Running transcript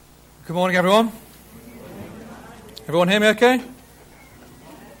Good morning, everyone. Everyone hear me okay?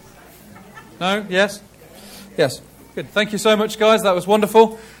 No? Yes? Yes. Good. Thank you so much, guys. That was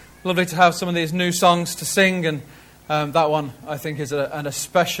wonderful. Lovely to have some of these new songs to sing, and that one, I think, is an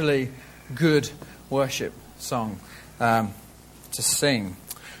especially good worship song to sing.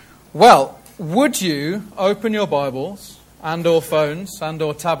 Well, would you open your Bibles and or phones and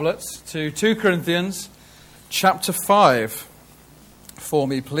or tablets to 2 Corinthians chapter 5 for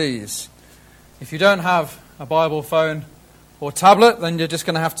me, please. If you don't have a Bible, phone or tablet, then you're just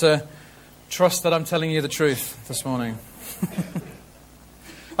going to have to trust that I'm telling you the truth this morning.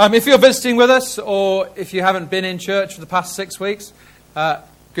 If you're visiting with us, or if you haven't been in church for the past 6 weeks,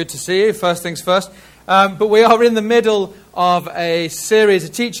 good to see you, first things first. But we are in the middle of a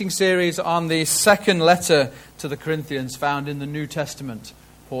teaching series on the second letter to the Corinthians found in the New Testament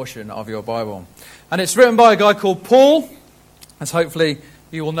portion of your Bible. And it's written by a guy called Paul, as hopefully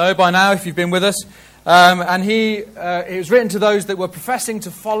you will know by now if you've been with us. And it was written to those that were professing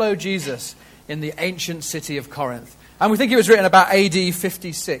to follow Jesus in the ancient city of Corinth. And we think it was written about AD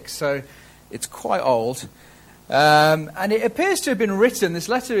 56, so it's quite old. And it appears to have been written, this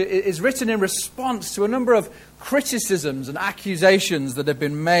letter is written in response to a number of criticisms and accusations that have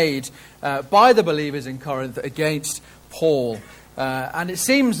been made by the believers in Corinth against Paul. And it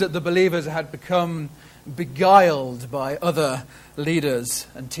seems that the believers had become beguiled by other leaders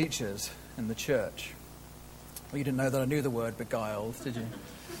and teachers in the church. Well, you didn't know that I knew the word beguiled, did you?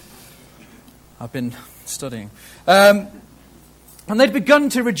 I've been studying. And they'd begun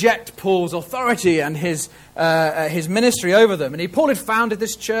to reject Paul's authority and his ministry over them. And Paul had founded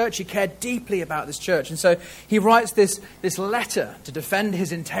this church. He cared deeply about this church. And so he writes this letter to defend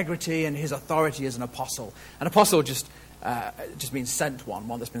his integrity and his authority as an apostle. An apostle just means sent one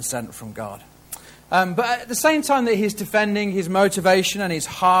that's been sent from God. But at the same time that he's defending his motivation and his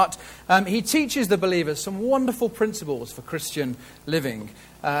heart, he teaches the believers some wonderful principles for Christian living.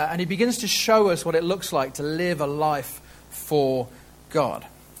 And he begins to show us what it looks like to live a life for God.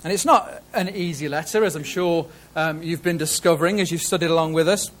 And it's not an easy letter, as I'm sure you've been discovering as you've studied along with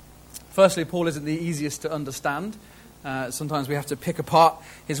us. Firstly, Paul isn't the easiest to understand. Sometimes we have to pick apart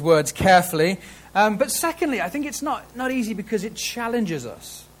his words carefully. But secondly, I think it's not easy because it challenges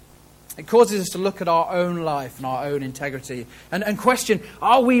us. It causes us to look at our own life and our own integrity and question,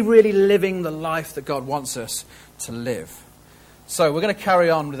 are we really living the life that God wants us to live? So we're going to carry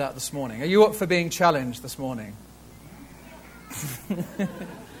on with that this morning. Are you up for being challenged this morning?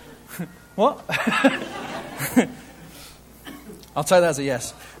 What? I'll take that as a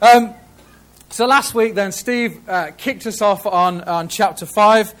yes. So last week then, Steve kicked us off on chapter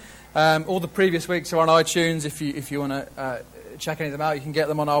 5. All the previous weeks are on iTunes. If you want to check any of them out, you can get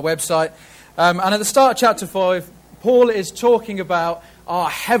them on our website. And at the start of chapter 5, Paul is talking about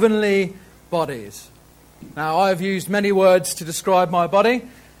our heavenly bodies. Now, I've used many words to describe my body.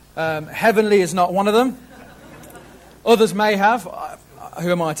 Heavenly is not one of them. Others may have.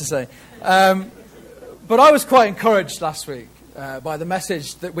 Who am I to say? But I was quite encouraged last week by the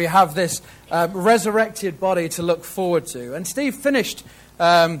message that we have this resurrected body to look forward to. And Steve finished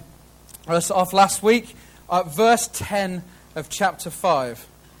us off last week at verse 10 of chapter 5.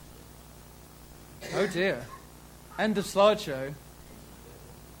 Oh dear. End of slideshow.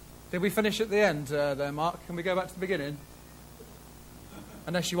 Did we finish at the end there, Mark? Can we go back to the beginning?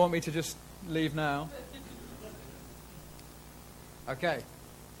 Unless you want me to just leave now. Okay.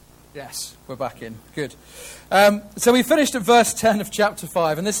 Yes, we're back in. Good. So we finished at verse 10 of chapter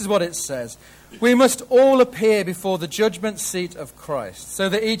 5, and this is what it says. We must all appear before the judgment seat of Christ, so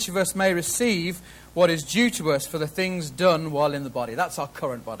that each of us may receive what is due to us for the things done while in the body. That's our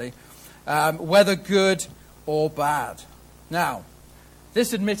current body, whether good or bad. Now,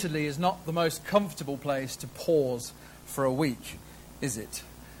 this admittedly is not the most comfortable place to pause for a week, is it?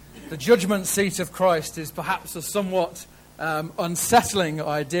 The judgment seat of Christ is perhaps a somewhat unsettling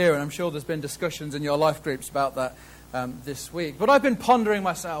idea, and I'm sure there's been discussions in your life groups about that this week. But I've been pondering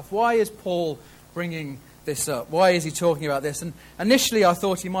myself, why is Paul bringing this up? Why is he talking about this? And initially I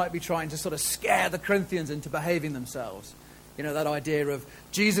thought he might be trying to sort of scare the Corinthians into behaving themselves. You know, that idea of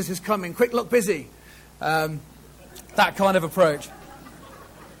Jesus is coming, quick, look busy. That kind of approach.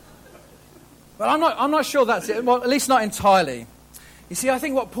 But I'm not sure that's it. Well, at least not entirely. You see, I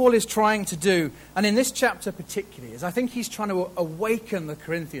think what Paul is trying to do, and in this chapter particularly, is I think he's trying to awaken the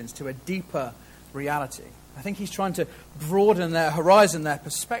Corinthians to a deeper reality. I think he's trying to broaden their horizon, their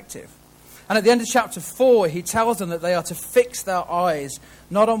perspective. And at the end of chapter 4, he tells them that they are to fix their eyes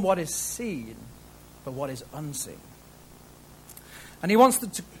not on what is seen, but what is unseen. And he wants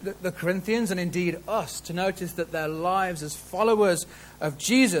the Corinthians, and indeed us, to notice that their lives as followers of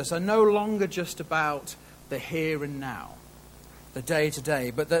Jesus are no longer just about the here and now, the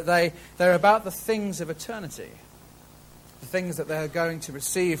day-to-day, but that they're about the things of eternity, the things that they're going to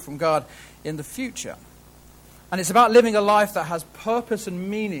receive from God in the future. And it's about living a life that has purpose and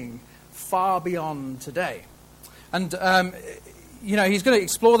meaning far beyond today. And he's going to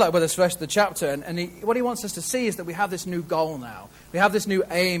explore that with us the rest of the chapter. And what he wants us to see is that we have this new goal now. We have this new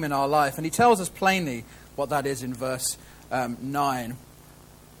aim in our life. And he tells us plainly what that is in verse 9.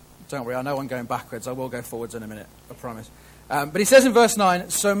 Don't worry, I know I'm going backwards. I will go forwards in a minute, I promise. But he says in verse 9,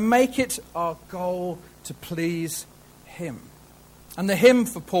 so make it our goal to please him. And the him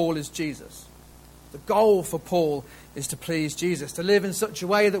for Paul is Jesus. The goal for Paul is to please Jesus, to live in such a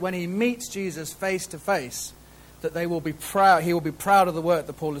way that when he meets Jesus face to face, that he will be proud of the work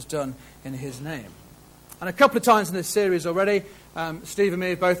that Paul has done in his name. And a couple of times in this series already, Steve and me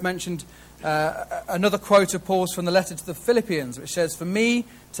have both mentioned another quote of Paul's from the letter to the Philippians, which says, for me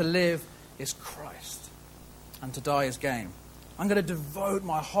to live is Christ, and to die is gain. I'm going to devote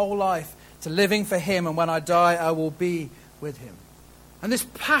my whole life to living for him, and when I die, I will be with him. And this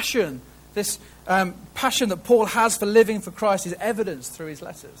passion that Paul has for living for Christ is evidenced through his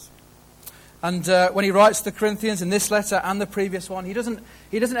letters. And when he writes to the Corinthians in this letter and the previous one, he doesn't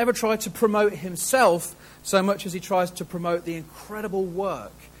ever try to promote himself so much as he tries to promote the incredible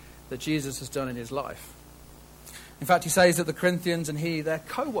work that Jesus has done in his life. In fact, he says that the Corinthians and they're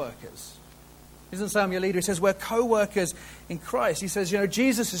co-workers. He doesn't say I'm your leader. He says we're co-workers in Christ. He says,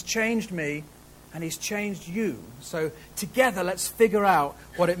 Jesus has changed me and he's changed you. So together, let's figure out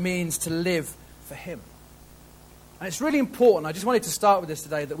what it means to live for him. And it's really important. I just wanted to start with this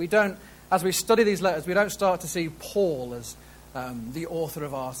today, that we don't, as we study these letters, we don't start to see Paul as the author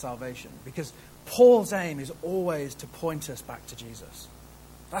of our salvation. Because Paul's aim is always to point us back to Jesus.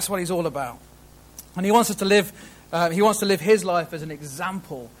 That's what he's all about. And he wants us to live, his life as an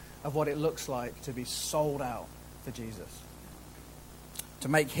example of what it looks like to be sold out for Jesus. To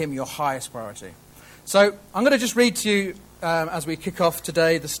make him your highest priority. So I'm going to just read to you, as we kick off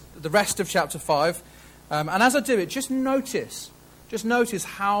today, the rest of chapter 5. And as I do it, just notice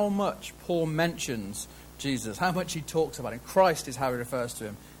how much Paul mentions Jesus, how much he talks about him. Christ is how he refers to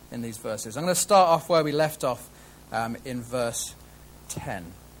him in these verses. I'm going to start off where we left off in verse 10.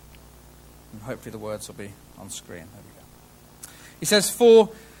 And hopefully the words will be on screen. There we go. He says,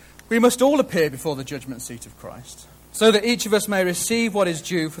 for we must all appear before the judgment seat of Christ, so that each of us may receive what is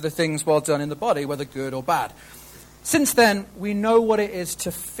due for the things well done in the body, whether good or bad. Since then, we know what it is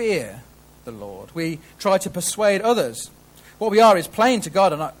to fear the Lord. We try to persuade others. What we are is plain to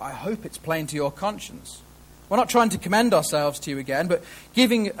God, and I hope it's plain to your conscience. We're not trying to commend ourselves to you again, but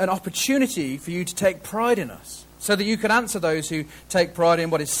giving an opportunity for you to take pride in us, so that you can answer those who take pride in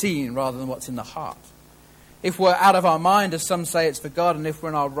what is seen rather than what's in the heart. If we're out of our mind, as some say, it's for God, and if we're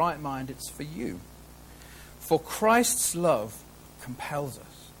in our right mind, it's for you. For Christ's love compels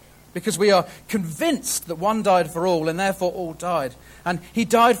us, because we are convinced that one died for all, and therefore all died. And he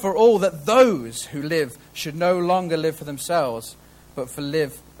died for all, that those who live should no longer live for themselves, but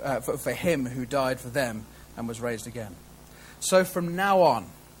for him who died for them and was raised again. So from now on,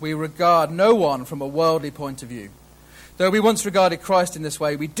 we regard no one from a worldly point of view. Though we once regarded Christ in this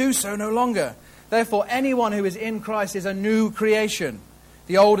way, we do so no longer. Therefore, anyone who is in Christ is a new creation.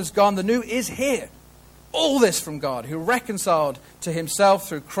 The old is gone, the new is here. All this from God, who reconciled to himself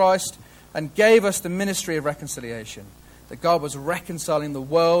through Christ and gave us the ministry of reconciliation. That God was reconciling the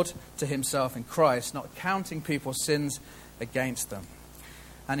world to himself in Christ, not counting people's sins against them.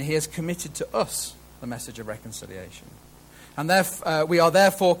 And he has committed to us the message of reconciliation. And we are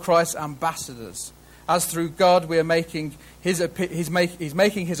therefore Christ's ambassadors, as through God we are making he's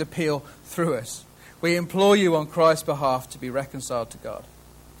making his appeal through us. We implore you on Christ's behalf to be reconciled to God.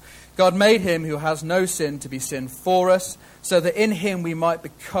 God made him who has no sin to be sin for us, so that in him we might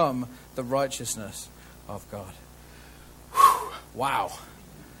become the righteousness of God. Whew, wow.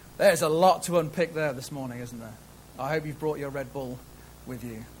 There's a lot to unpick there this morning, isn't there? I hope you've brought your Red Bull with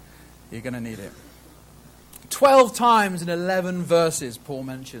you. You're going to need it. 12 times in 11 verses Paul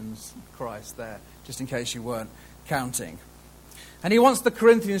mentions Christ there, just in case you weren't counting. And he wants the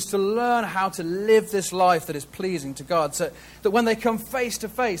Corinthians to learn how to live this life that is pleasing to God, so that when they come face to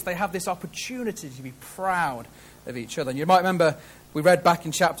face, they have this opportunity to be proud of each other. And you might remember, we read back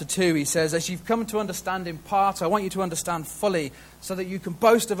in chapter 2, he says, as you've come to understand in part, I want you to understand fully, so that you can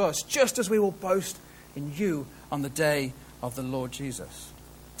boast of us, just as we will boast in you on the day of the Lord Jesus.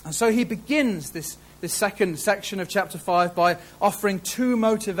 And so he begins this second section of chapter 5 by offering two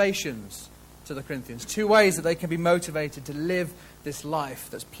motivations to the Corinthians. 2 ways that they can be motivated to live this life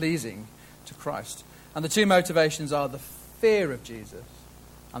that's pleasing to Christ. And the 2 motivations are the fear of Jesus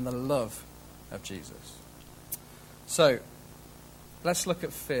and the love of Jesus. So, let's look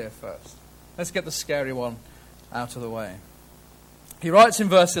at fear first. Let's get the scary one out of the way. He writes in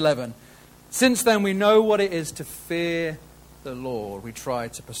verse 11, "Since then we know what it is to fear the Lord, we try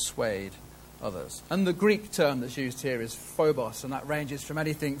to persuade others." And the Greek term that's used here is phobos, and that ranges from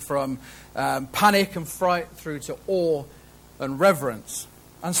anything from panic and fright through to awe and reverence.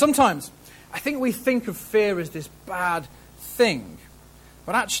 And sometimes I think we think of fear as this bad thing,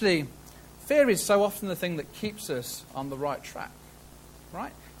 but actually fear is so often the thing that keeps us on the right track,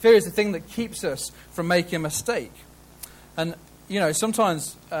 right? Fear is the thing that keeps us from making a mistake. And,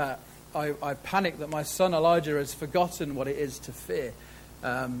 sometimes I panic that my son Elijah has forgotten what it is to fear.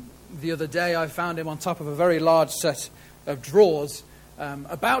 The other day I found him on top of a very large set of drawers,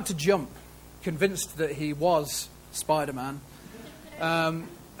 about to jump, convinced that he was Spider-Man. And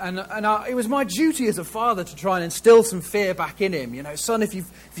it was my duty as a father to try and instill some fear back in him. Son, if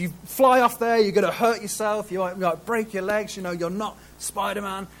you fly off there, you're going to hurt yourself. You might break your legs. You're not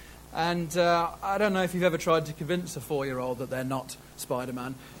Spider-Man. And I don't know if you've ever tried to convince a 4-year-old that they're not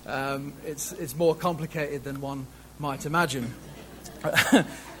Spider-Man. It's more complicated than one might imagine.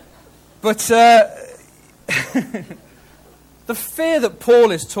 But the fear that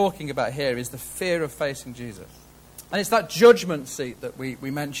Paul is talking about here is the fear of facing Jesus. And it's that judgment seat that we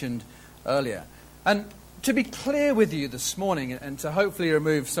mentioned earlier. And to be clear with you this morning, and to hopefully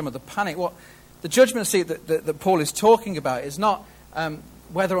remove some of the panic, what the judgment seat that Paul is talking about is not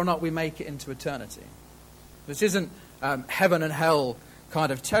whether or not we make it into eternity. This isn't heaven and hell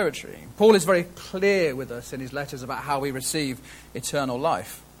kind of territory. Paul is very clear with us in his letters about how we receive eternal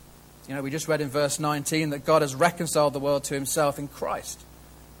life. We just read in verse 19 that God has reconciled the world to himself in Christ,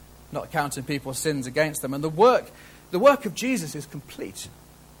 not counting people's sins against them. And the work of Jesus is complete.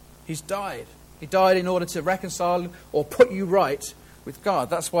 He's died. He died in order to reconcile or put you right with God.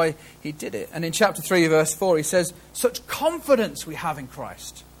 That's why he did it. And in chapter 3, verse 4, he says, "Such confidence we have in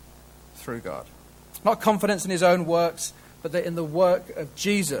Christ through God." Not confidence in his own works, but that in the work of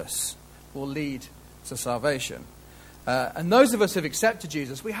Jesus will lead to salvation. And those of us who have accepted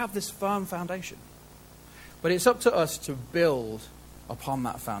Jesus, we have this firm foundation. But it's up to us to build upon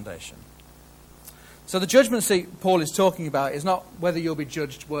that foundation. So the judgment seat Paul is talking about is not whether you'll be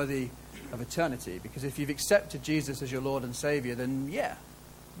judged worthy of eternity, because if you've accepted Jesus as your Lord and Saviour, then yeah,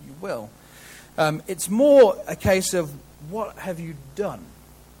 you will. It's more a case of what have you done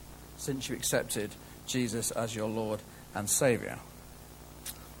since you accepted Jesus as your Lord and Saviour.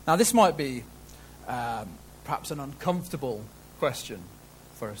 Now this might be perhaps an uncomfortable question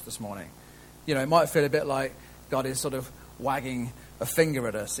for us this morning. It might feel a bit like God is sort of wagging a finger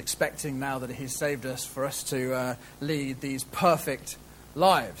at us, expecting now that he's saved us for us to lead these perfect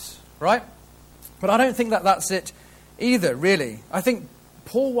lives, right? But I don't think that that's it either, really. I think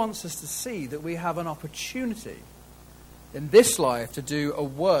Paul wants us to see that we have an opportunity in this life to do a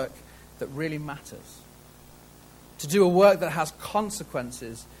work that really matters, to do a work that has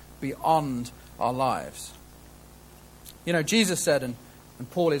consequences beyond our lives. Jesus said, and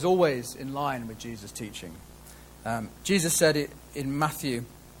Paul is always in line with Jesus' teaching. Jesus said it in Matthew,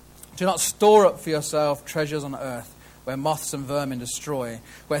 "Do not store up for yourself treasures on earth, where moths and vermin destroy,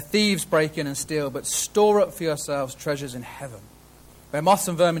 where thieves break in and steal, but store up for yourselves treasures in heaven, where moths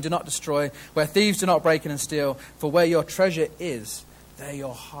and vermin do not destroy, where thieves do not break in and steal, for where your treasure is, there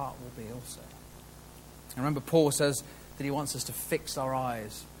your heart will be also." And remember, Paul says that he wants us to fix our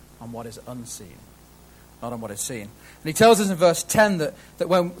eyes on what is unseen, not on what is seen. And he tells us in verse 10 that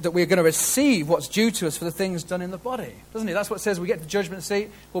we're going to receive what's due to us for the things done in the body, doesn't he? That's what it says. We get to the judgment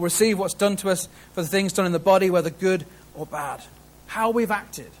seat. We'll receive what's done to us for the things done in the body, whether good or bad. How we've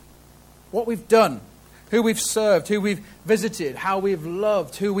acted, what we've done, who we've served, who we've visited, how we've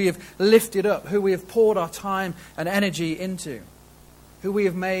loved, who we have lifted up, who we have poured our time and energy into, who we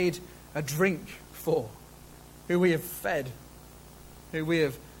have made a drink for, who we have fed, who we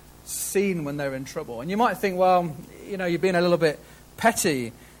have seen when they're in trouble. And you might think, well, you're being a little bit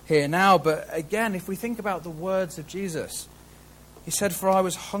petty here now, but again, if we think about the words of Jesus, he said, "For I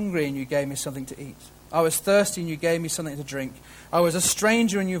was hungry and you gave me something to eat. I was thirsty and you gave me something to drink. I was a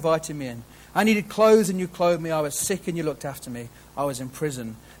stranger and you invited me in. I needed clothes and you clothed me. I was sick and you looked after me. I was in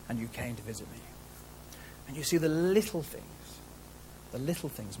prison and you came to visit me." And you see, the little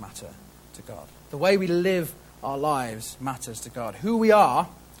things matter to God. The way we live our lives matters to God. Who we are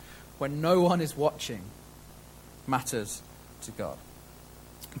when no one is watching matters to God.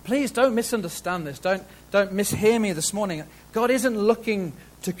 Please don't misunderstand this. Don't mishear me this morning. God isn't looking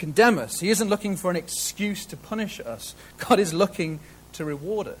to condemn us. He isn't looking for an excuse to punish us. God is looking to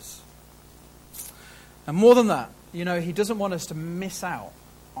reward us. And more than that, he doesn't want us to miss out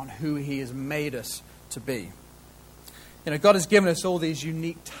on who he has made us to be. God has given us all these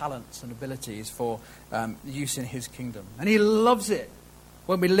unique talents and abilities for use in his kingdom. And he loves it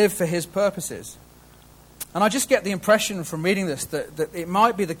when we live for his purposes. And I just get the impression from reading this that it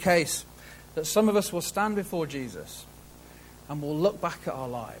might be the case that some of us will stand before Jesus and we'll look back at our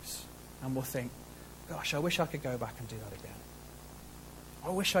lives and we'll think, gosh, I wish I could go back and do that again. I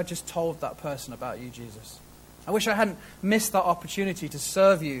wish I just told that person about you, Jesus. I wish I hadn't missed that opportunity to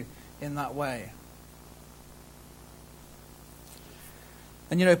serve you in that way.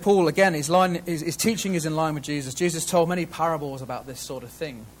 And Paul, again, his teaching is in line with Jesus. Jesus told many parables about this sort of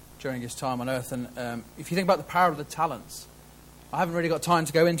thing during his time on earth. And if you think about the parable of the talents, I haven't really got time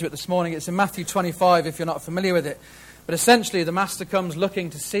to go into it this morning. It's in Matthew 25 if you're not familiar with it. But essentially, the master comes looking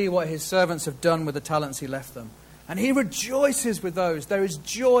to see what his servants have done with the talents he left them. And he rejoices with those. There is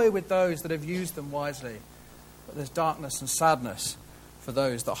joy with those that have used them wisely. But there's darkness and sadness for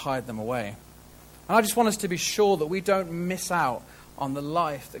those that hide them away. And I just want us to be sure that we don't miss out on the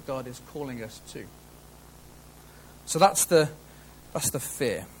life that God is calling us to. So that's the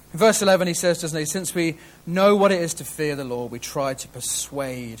fear. In verse 11 he says, doesn't he, since we know what it is to fear the Lord, we try to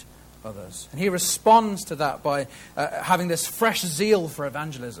persuade others. And he responds to that by having this fresh zeal for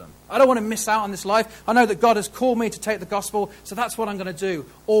evangelism. I don't want to miss out on this life. I know that God has called me to take the gospel, so that's what I'm going to do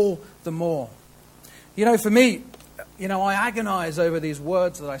all the more. For me, I agonize over these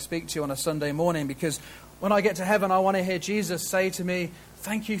words that I speak to you on a Sunday morning, because when I get to heaven, I want to hear Jesus say to me,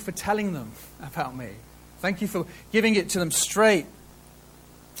 thank you for telling them about me. Thank you for giving it to them straight.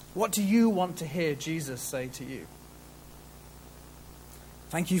 What do you want to hear Jesus say to you?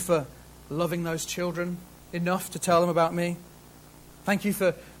 Thank you for loving those children enough to tell them about me. Thank you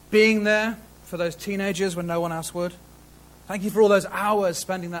for being there for those teenagers when no one else would. Thank you for all those hours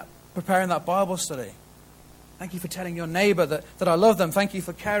preparing that Bible study. Thank you for telling your neighbor that I love them. Thank you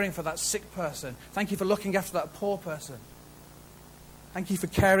for caring for that sick person. Thank you for looking after that poor person. Thank you for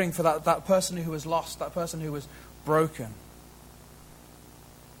caring for that person who was lost, that person who was broken.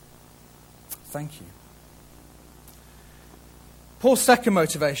 Thank you. Paul's second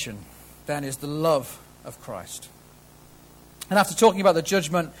motivation, then, is the love of Christ. And after talking about the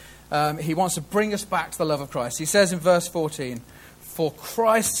judgment, he wants to bring us back to the love of Christ. He says in verse 14, for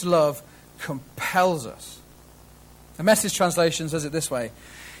Christ's love compels us. The Message translation says it this way: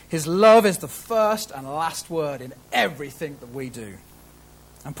 his love is the first and last word in everything that we do.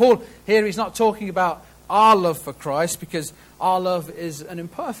 And Paul, here he's not talking about our love for Christ, because our love is an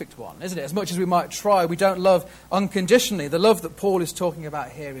imperfect one, isn't it? As much as we might try, we don't love unconditionally. The love that Paul is talking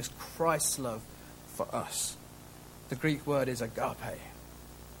about here is Christ's love for us. The Greek word is agape.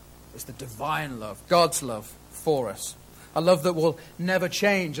 It's the divine love, God's love for us. A love that will never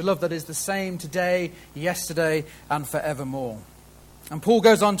change, a love that is the same today, yesterday, and forevermore. And Paul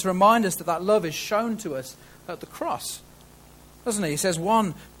goes on to remind us that love is shown to us at the cross, doesn't he? He says,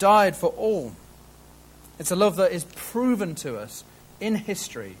 one died for all. It's a love that is proven to us in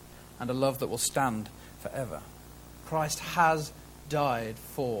history, and a love that will stand forever. Christ has died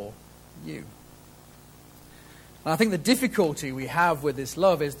for you. And I think the difficulty we have with this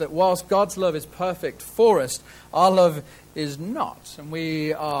love is that whilst God's love is perfect for us, our love is not. And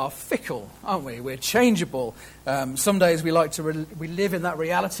we are fickle, aren't we? We're changeable. Some days we we live in that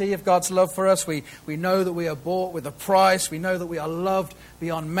reality of God's love for us. We know that we are bought with a price. We know that we are loved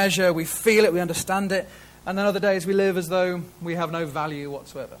beyond measure. We feel it. We understand it. And then other days we live as though we have no value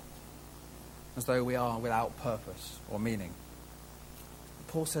whatsoever. As though we are without purpose or meaning.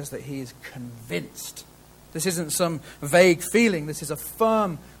 Paul says that he is convinced. This isn't some vague feeling. This is a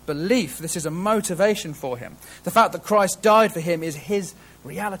firm belief. This is a motivation for him. The fact that Christ died for him is his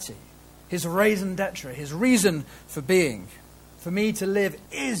reality, his raison d'etre, his reason for being. For me to live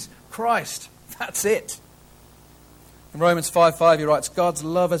is Christ. That's it. In Romans 5:5 he writes, God's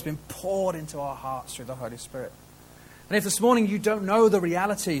love has been poured into our hearts through the Holy Spirit. And if this morning you don't know the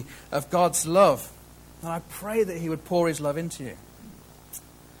reality of God's love, then I pray that he would pour his love into you.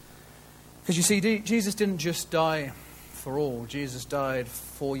 Because you see, Jesus didn't just die for all. Jesus died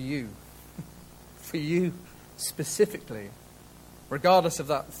for you. For you specifically. Regardless of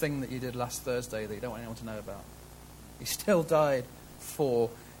that thing that you did last Thursday that you don't want anyone to know about. He still died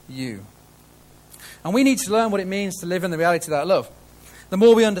for you. And we need to learn what it means to live in the reality of that love. The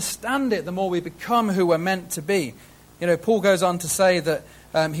more we understand it, the more we become who we're meant to be. Paul goes on to say that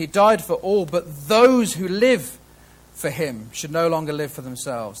he died for all, but those who live for him should no longer live for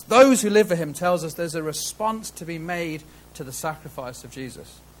themselves. Those who live for him tells us there's a response to be made to the sacrifice of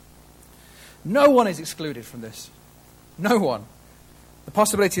Jesus. No one is excluded from this. No one. The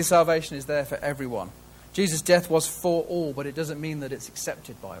possibility of salvation is there for everyone. Jesus' death was for all, but it doesn't mean that it's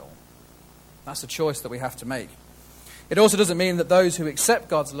accepted by all. That's a choice that we have to make. It also doesn't mean that those who accept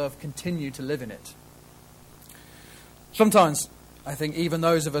God's love continue to live in it. Sometimes, I think even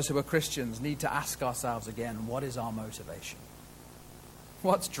those of us who are Christians need to ask ourselves again, what is our motivation?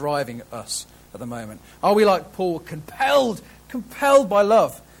 What's driving us at the moment? Are we like Paul, compelled by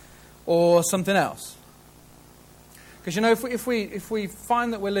love, or something else? Because, you know, if we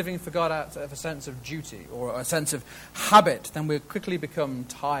find that we're living for God out of a sense of duty or a sense of habit, then we quickly become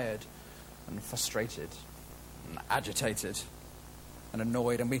tired and frustrated and agitated and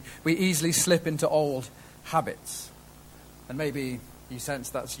annoyed, and we easily slip into old habits. And maybe you sense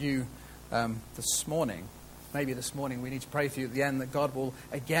that's you this morning. Maybe this morning we need to pray for you at the end that God will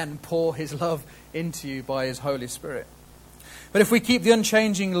again pour his love into you by his Holy Spirit. But if we keep the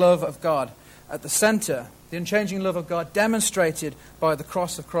unchanging love of God at the center, the unchanging love of God demonstrated by the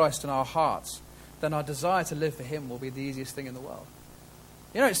cross of Christ in our hearts, then our desire to live for him will be the easiest thing in the world.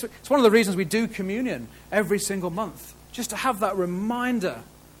 You know, it's one of the reasons we do communion every single month, just to have that reminder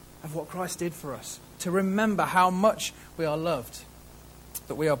of what Christ did for us, to remember how much we are loved,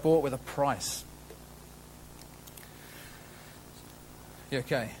 that we are bought with a price. You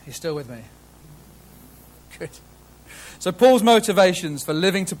okay? You still with me? Good. So Paul's motivations for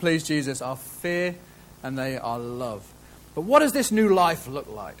living to please Jesus are fear and they are love. But what does this new life look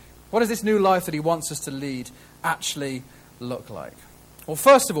like? What does this new life that he wants us to lead actually look like? Well,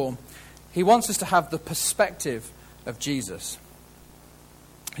 first of all, he wants us to have the perspective of Jesus.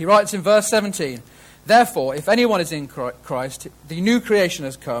 He writes in verse 17, "Therefore, if anyone is in Christ, the new creation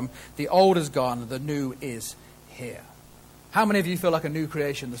has come, the old is gone, the new is here." How many of you feel like a new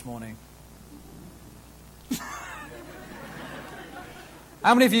creation this morning?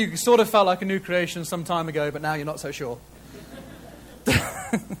 How many of you sort of felt like a new creation some time ago, but now you're not so sure?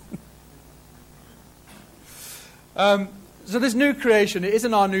 So this new creation, it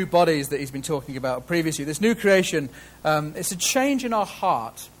isn't our new bodies that he's been talking about previously. This new creation, it's a change in our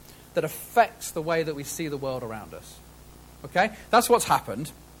heart that affects the way that we see the world around us. Okay? That's what's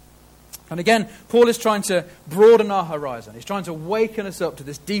happened. And again, Paul is trying to broaden our horizon. He's trying to waken us up to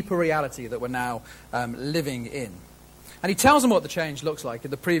this deeper reality that we're now living in. And he tells them what the change looks like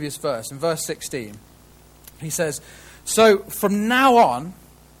in the previous verse. In verse 16, he says, "So from now on,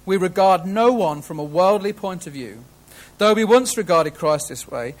 we regard no one from a worldly point of view. Though we once regarded Christ this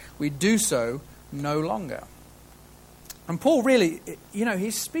way, we do so no longer." And Paul really, you know,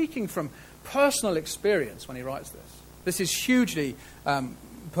 he's speaking from personal experience when he writes this. This is hugely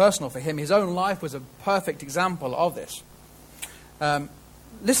personal for him. His own life was a perfect example of this.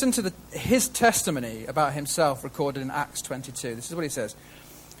 Listen to his testimony about himself recorded in Acts 22. This is what he says.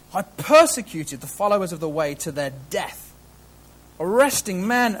 "I persecuted the followers of the way to their death, arresting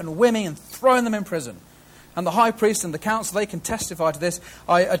men and women and throwing them in prison. And the high priest and the council, they can testify to this.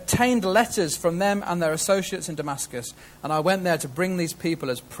 I obtained letters from them and their associates in Damascus, and I went there to bring these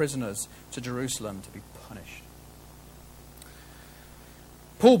people as prisoners to Jerusalem to be punished."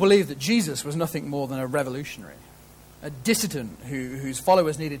 Paul believed that Jesus was nothing more than a revolutionary, a dissident whose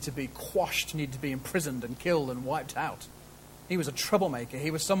followers needed to be quashed, needed to be imprisoned and killed and wiped out. He was a troublemaker.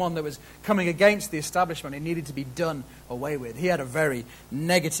 He was someone that was coming against the establishment. He needed to be done away with. He had a very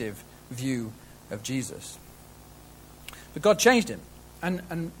negative view of Jesus. But God changed him.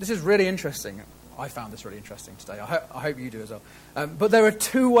 And this is really interesting. I found this really interesting today. I hope you do as well. But there are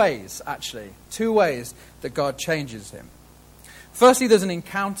two ways that God changes him. Firstly, there's an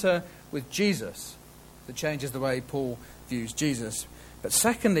encounter with Jesus that changes the way Paul views Jesus. But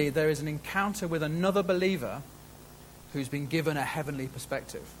secondly, there is an encounter with another believer who's been given a heavenly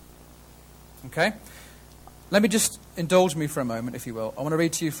perspective. Okay? Let me just indulge me for a moment, if you will. I want to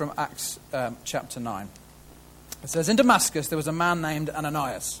read to you from Acts chapter 9. It says, "In Damascus there was a man named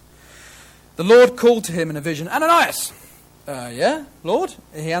Ananias. The Lord called to him in a vision, 'Ananias!' 'Yeah, Lord,'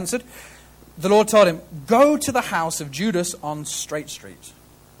 he answered. The Lord told him, 'Go to the house of Judas on Straight Street.'"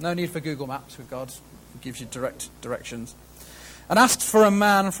 No need for Google Maps with God. It gives you direct directions. "And asked for a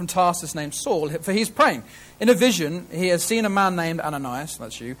man from Tarsus named Saul, for he's praying. In a vision, he has seen a man named Ananias,"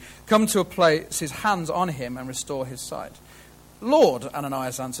 that's you, "come to place his hands on him and restore his sight." "Lord,"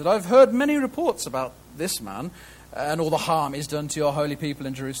 Ananias answered, "I've heard many reports about this man and all the harm he's done to your holy people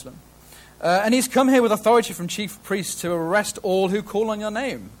in Jerusalem. And he's come here with authority from chief priests to arrest all who call on your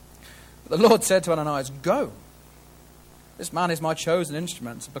name." But the Lord said to Ananias, "Go. This man is my chosen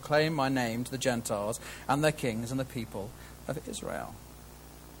instrument to proclaim my name to the Gentiles and their kings and the people of Israel.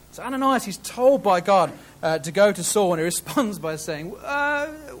 So Ananias, he's told by God to go to Saul, and he responds by saying,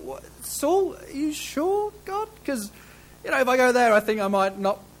 Saul, are you sure, God? Because, if I go there, I think I might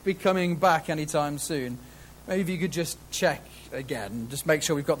not be coming back anytime soon. Maybe if you could just check again, just make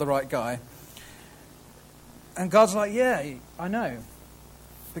sure we've got the right guy. And God's like, yeah, I know.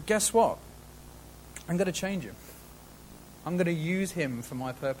 But guess what? I'm going to change him. I'm going to use him for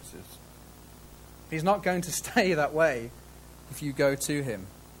my purposes. He's not going to stay that way if you go to him.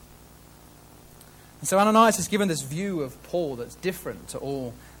 And so Ananias is given this view of Paul that's different to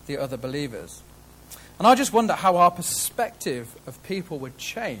all the other believers. And I just wonder how our perspective of people would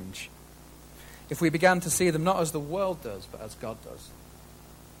change if we began to see them not as the world does, but as God does.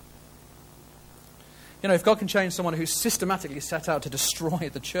 If God can change someone who systematically set out to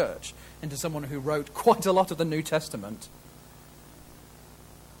destroy the church into someone who wrote quite a lot of the New Testament,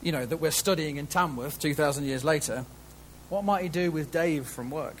 that we're studying in Tamworth 2,000 years later, what might he do with Dave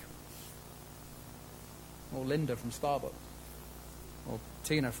from work? Or Linda from Starbucks? Or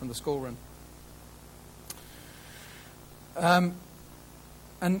Tina from the schoolroom? And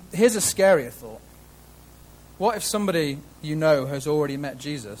here's a scarier thought. What if somebody has already met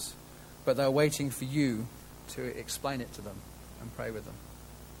Jesus, but they're waiting for you to explain it to them and pray with them?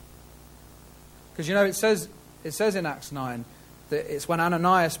 Because it says in Acts 9 that it's when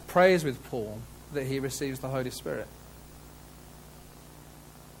Ananias prays with Paul that he receives the Holy Spirit.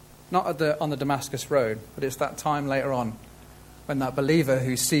 Not on the Damascus Road, but it's that time later on when that believer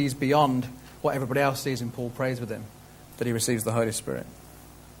who sees beyond what everybody else sees in Paul prays with him, that he receives the Holy Spirit.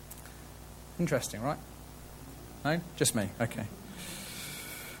 Interesting, right? No? Just me. Okay.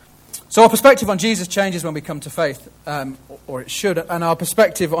 So our perspective on Jesus changes when we come to faith, or it should, and our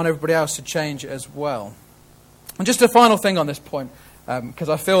perspective on everybody else should change as well. And just a final thing on this point, because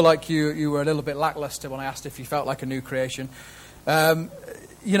I feel like you were a little bit lackluster when I asked if you felt like a new creation.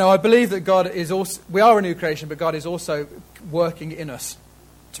 I believe that God is also, we are a new creation, but God is also working in us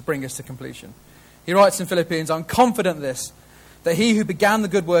to bring us to completion. He writes in Philippians, I'm confident that he who began the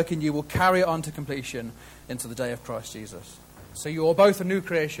good work in you will carry it on to completion into the day of Christ Jesus. So you are both a new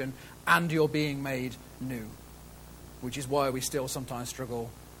creation and you're being made new, which is why we still sometimes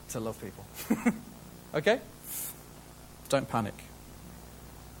struggle to love people. Okay? Don't panic.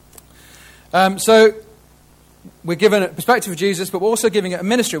 So we're given a perspective of Jesus, but we're also giving it a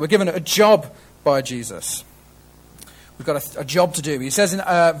ministry. We're given it a job by Jesus. We've got a job to do. He says in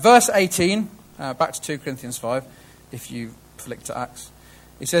verse 18, back to 2 Corinthians 5, if you flick to Acts.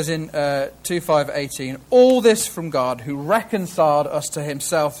 He says in 2:5-18, all this from God who reconciled us to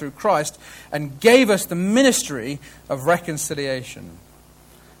himself through Christ and gave us the ministry of reconciliation.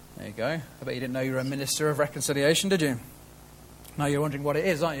 There you go. I bet you didn't know you were a minister of reconciliation, did you? Now you're wondering what it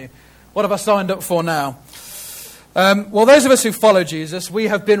is, aren't you? What have I signed up for now? Well, those of us who follow Jesus, we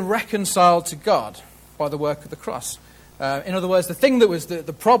have been reconciled to God by the work of the cross. In other words, the thing that was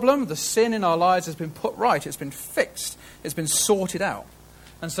the problem, the sin in our lives has been put right. It's been fixed. It's been sorted out.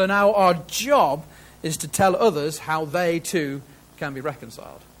 And so now our job is to tell others how they too can be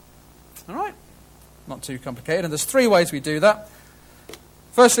reconciled. All right? Not too complicated. And there's 3 ways we do that.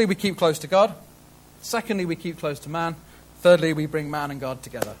 Firstly, we keep close to God. Secondly, we keep close to man. Thirdly, we bring man and God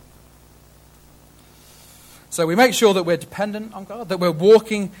together. So we make sure that we're dependent on God, that we're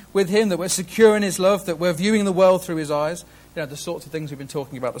walking with him, that we're secure in his love, that we're viewing the world through his eyes, the sorts of things we've been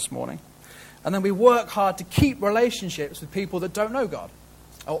talking about this morning. And then we work hard to keep relationships with people that don't know God.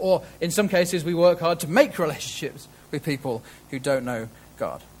 Or in some cases, we work hard to make relationships with people who don't know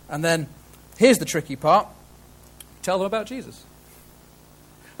God. And then, here's the tricky part. Tell them about Jesus.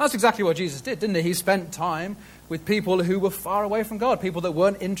 That's exactly what Jesus did, didn't he? He spent time with people who were far away from God, people that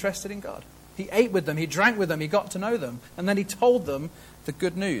weren't interested in God. He ate with them, he drank with them, he got to know them. And then he told them the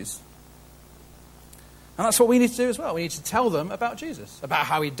good news. And that's what we need to do as well. We need to tell them about Jesus, about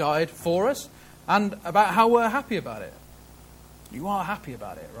how he died for us, and about how we're happy about it. You are happy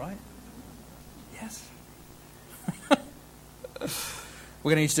about it, right? Yes. We're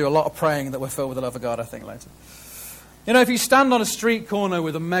going to need to do a lot of praying that we're filled with the love of God, I think, later. If you stand on a street corner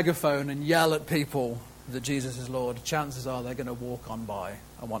with a megaphone and yell at people that Jesus is Lord, chances are they're going to walk on by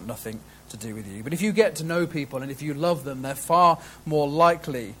and want nothing to do with you. But if you get to know people and if you love them, they're far more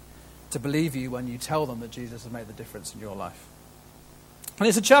likely to believe you when you tell them that Jesus has made the difference in your life. And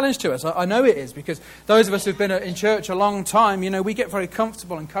it's a challenge to us. I know it is, because those of us who've been in church a long time, we get very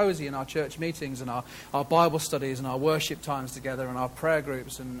comfortable and cozy in our church meetings and our Bible studies and our worship times together and our prayer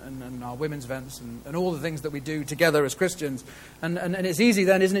groups and our women's events and all the things that we do together as Christians. And it's easy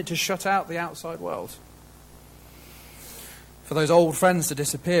then, isn't it, to shut out the outside world. for those old friends to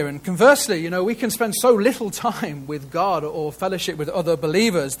disappear. And conversely, we can spend so little time with God or fellowship with other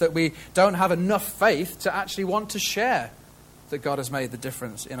believers that we don't have enough faith to actually want to share that God has made the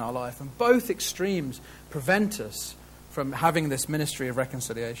difference in our life. And both extremes prevent us from having this ministry of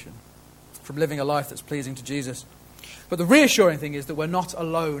reconciliation, from living a life that's pleasing to Jesus. But the reassuring thing is that we're not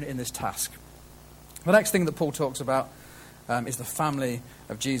alone in this task. The next thing that Paul talks about is the family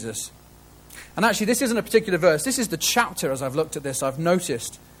of Jesus. And actually, this isn't a particular verse. This is the chapter. As I've looked at this, I've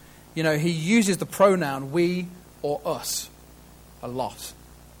noticed, he uses the pronoun we or us a lot.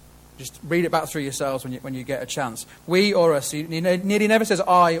 Just read it back through yourselves when you get a chance. We or us. He nearly never says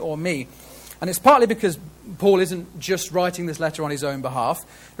I or me. And it's partly because Paul isn't just writing this letter on his own behalf.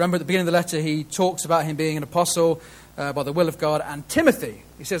 Remember, at the beginning of the letter, he talks about him being an apostle by the will of God. And Timothy,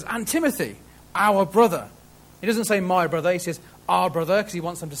 he says, and Timothy, our brother. He doesn't say my brother, he says our brother, because he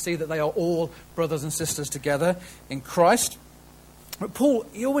wants them to see that they are all brothers and sisters together in Christ. But Paul,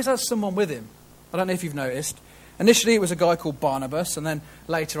 he always has someone with him. I don't know if you've noticed. Initially, it was a guy called Barnabas, and then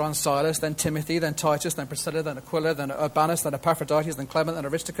later on Silas, then Timothy, then Titus, then Priscilla, then Aquila, then Urbanus, then Epaphroditus, then Clement, then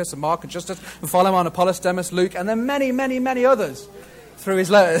Aristarchus, and Mark, and Justus, and Philemon, Apollos, Demas, Luke, and then many, many, many others through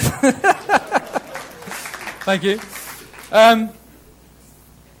his letters. Thank you.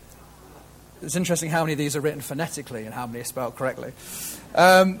 It's interesting how many of these are written phonetically and how many are spelled correctly.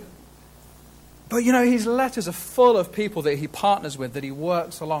 But his letters are full of people that he partners with, that he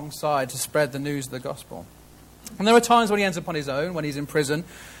works alongside to spread the news of the gospel. And there are times when he ends up on his own, when he's in prison.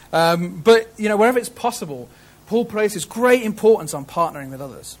 But wherever it's possible, Paul places great importance on partnering with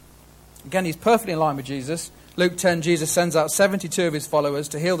others. Again, he's perfectly in line with Jesus. Luke 10, Jesus sends out 72 of his followers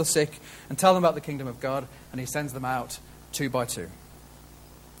to heal the sick and tell them about the kingdom of God, and he sends them out 2 by 2.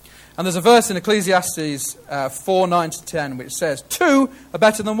 And there's a verse in Ecclesiastes 4, 9 to 10, which says, 2 are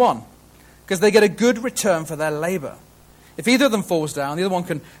better than 1, because they get a good return for their labor. If either of them falls down, the other one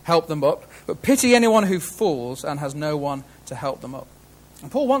can help them up. But pity anyone who falls and has no one to help them up.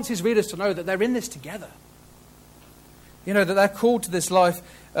 And Paul wants his readers to know that they're in this together. That they're called to this life,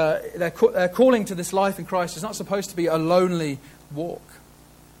 their calling to this life in Christ is not supposed to be a lonely walk.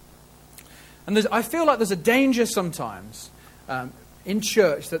 And I feel like there's a danger sometimes in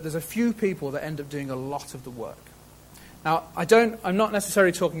church that there's a few people that end up doing a lot of the work. Now, I'm not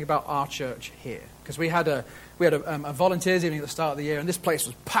necessarily talking about our church here, because we had a volunteers evening at the start of the year, and this place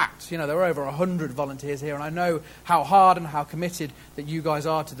was packed. There were over 100 volunteers here, and I know how hard and how committed that you guys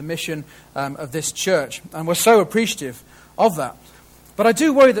are to the mission of this church, and we're so appreciative of that. But I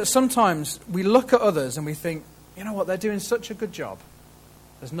do worry that sometimes we look at others and we think, they're doing such a good job.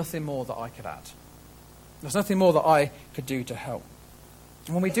 There's nothing more that I could add. There's nothing more that I could do to help.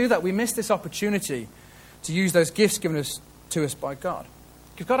 And when we do that, we miss this opportunity to use those gifts given to us by God.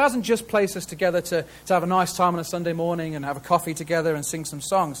 Because God hasn't just placed us together to have a nice time on a Sunday morning and have a coffee together and sing some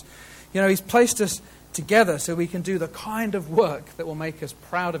songs. He's placed us together so we can do the kind of work that will make us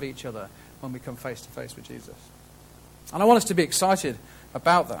proud of each other when we come face to face with Jesus. And I want us to be excited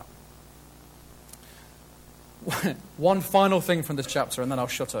about that. One final thing from this chapter, and then I'll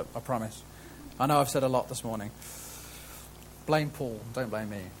shut up, I promise. I know I've said a lot this morning. Blame Paul, don't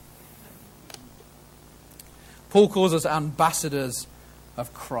blame me. Paul calls us ambassadors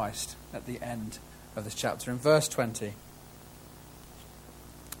of Christ at the end of this chapter. In verse 20,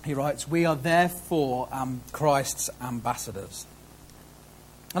 he writes, we are therefore Christ's ambassadors.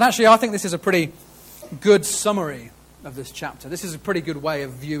 And actually, I think this is a pretty good summary of this chapter. This is a pretty good way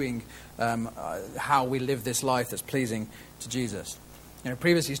of viewing how we live this life that's pleasing to Jesus.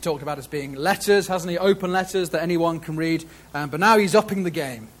 Previously he's talked about us being letters, hasn't he? Open letters that anyone can read. But now he's upping the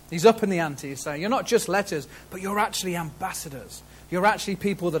game. He's upping the ante. He's saying, you're not just letters, but you're actually ambassadors. You're actually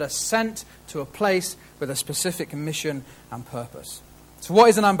people that are sent to a place with a specific mission and purpose. So what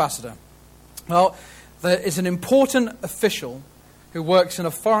is an ambassador? Well, there is an important official who works in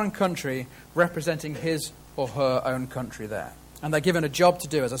a foreign country representing his or her own country there. And they're given a job to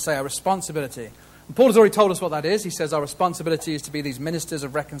do, as I say, a responsibility. And Paul has already told us what that is. He says our responsibility is to be these ministers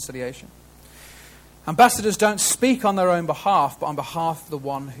of reconciliation. Ambassadors don't speak on their own behalf, but on behalf of the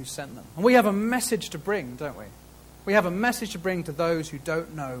one who sent them. And we have a message to bring, don't we? We have a message to bring to those who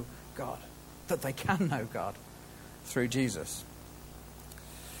don't know God, that they can know God through Jesus.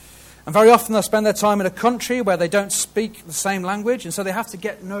 And very often they'll spend their time in a country where they don't speak the same language, and so they have to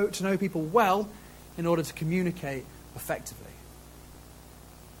get to know people well in order to communicate effectively.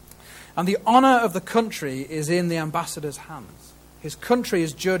 And the honour of the country is in the ambassador's hands. His country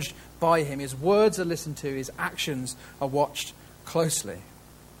is judged by him. His words are listened to. His actions are watched closely.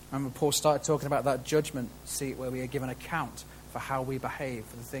 Remember, Paul started talking about that judgment seat where we are given account for how we behave,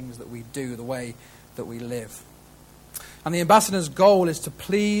 for the things that we do, the way that we live. And the ambassador's goal is to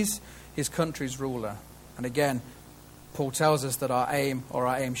please his country's ruler. And again, Paul tells us that our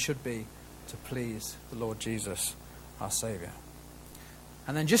aim should be to please the Lord Jesus, our Saviour.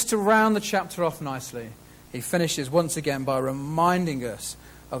 And then just to round the chapter off nicely, he finishes once again by reminding us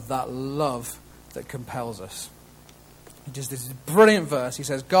of that love that compels us. He does this brilliant verse. He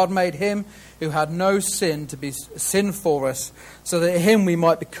says, God made him who had no sin to be sin for us, so that in him we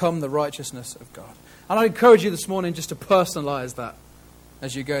might become the righteousness of God. And I encourage you this morning just to personalize that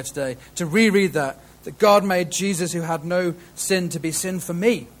as you go today, to reread that God made Jesus who had no sin to be sin for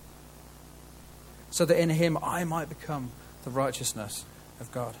me, so that in him I might become the righteousness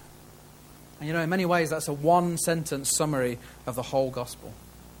of God. And in many ways that's a one-sentence summary of the whole gospel,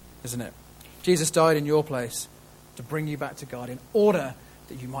 isn't it? Jesus died in your place to bring you back to God in order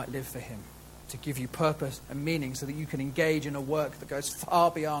that you might live for him, to give you purpose and meaning so that you can engage in a work that goes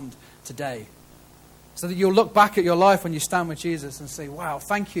far beyond today. So that you'll look back at your life when you stand with Jesus and say, wow,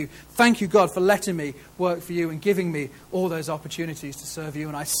 thank you God for letting me work for you and giving me all those opportunities to serve you.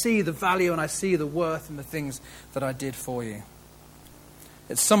 And I see the value and I see the worth in the things that I did for you.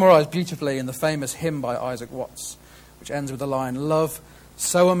 It's summarized beautifully in the famous hymn by Isaac Watts, which ends with the line, love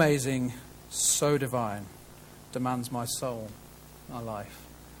so amazing, so divine, demands my soul, my life,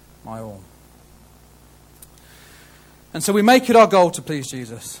 my all. And so we make it our goal to please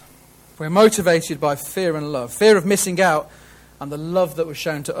Jesus. We're motivated by fear and love, fear of missing out and the love that was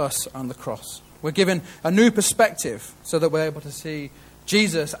shown to us on the cross. We're given a new perspective so that we're able to see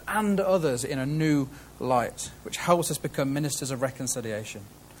Jesus and others in a new light, which helps us become ministers of reconciliation,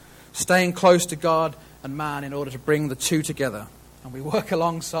 staying close to God and man in order to bring the two together. And we work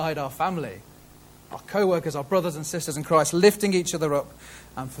alongside our family, our co-workers, our brothers and sisters in Christ, lifting each other up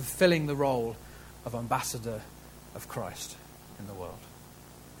and fulfilling the role of ambassador of Christ in the world.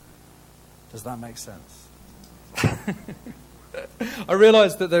 Does that make sense? I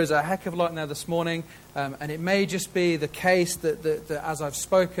realise that there's a heck of a lot in there this morning, and it may just be the case that as I've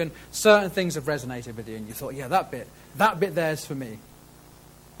spoken, certain things have resonated with you, and you thought, yeah, that bit there's for me.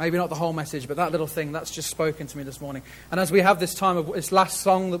 Maybe not the whole message, but that little thing, that's just spoken to me this morning. And as we have this time of this last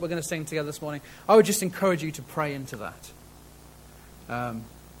song that we're going to sing together this morning, I would just encourage you to pray into that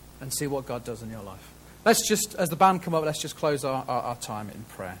and see what God does in your life. Let's just, as the band come up, let's just close our time in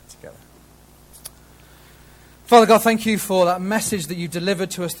prayer together. Father God, thank you for that message that you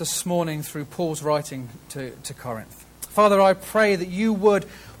delivered to us this morning through Paul's writing to Corinth. Father, I pray that you would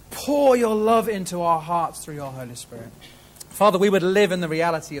pour your love into our hearts through your Holy Spirit. Father, we would live in the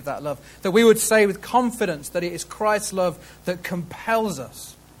reality of that love, that we would say with confidence that it is Christ's love that compels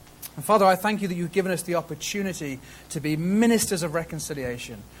us. And Father, I thank you that you've given us the opportunity to be ministers of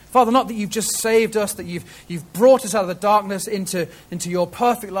reconciliation. Father, not that you've just saved us, that you've brought us out of the darkness into your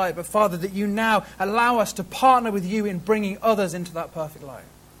perfect light, but Father, that you now allow us to partner with you in bringing others into that perfect light.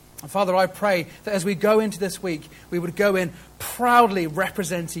 And Father, I pray that as we go into this week, we would go in proudly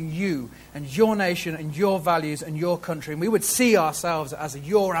representing you and your nation and your values and your country. And we would see ourselves as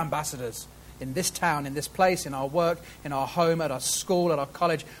your ambassadors in this town, in this place, in our work, in our home, at our school, at our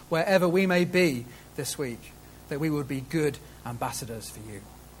college, wherever we may be this week, that we would be good ambassadors for you.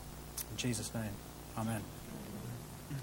 In Jesus' name, amen.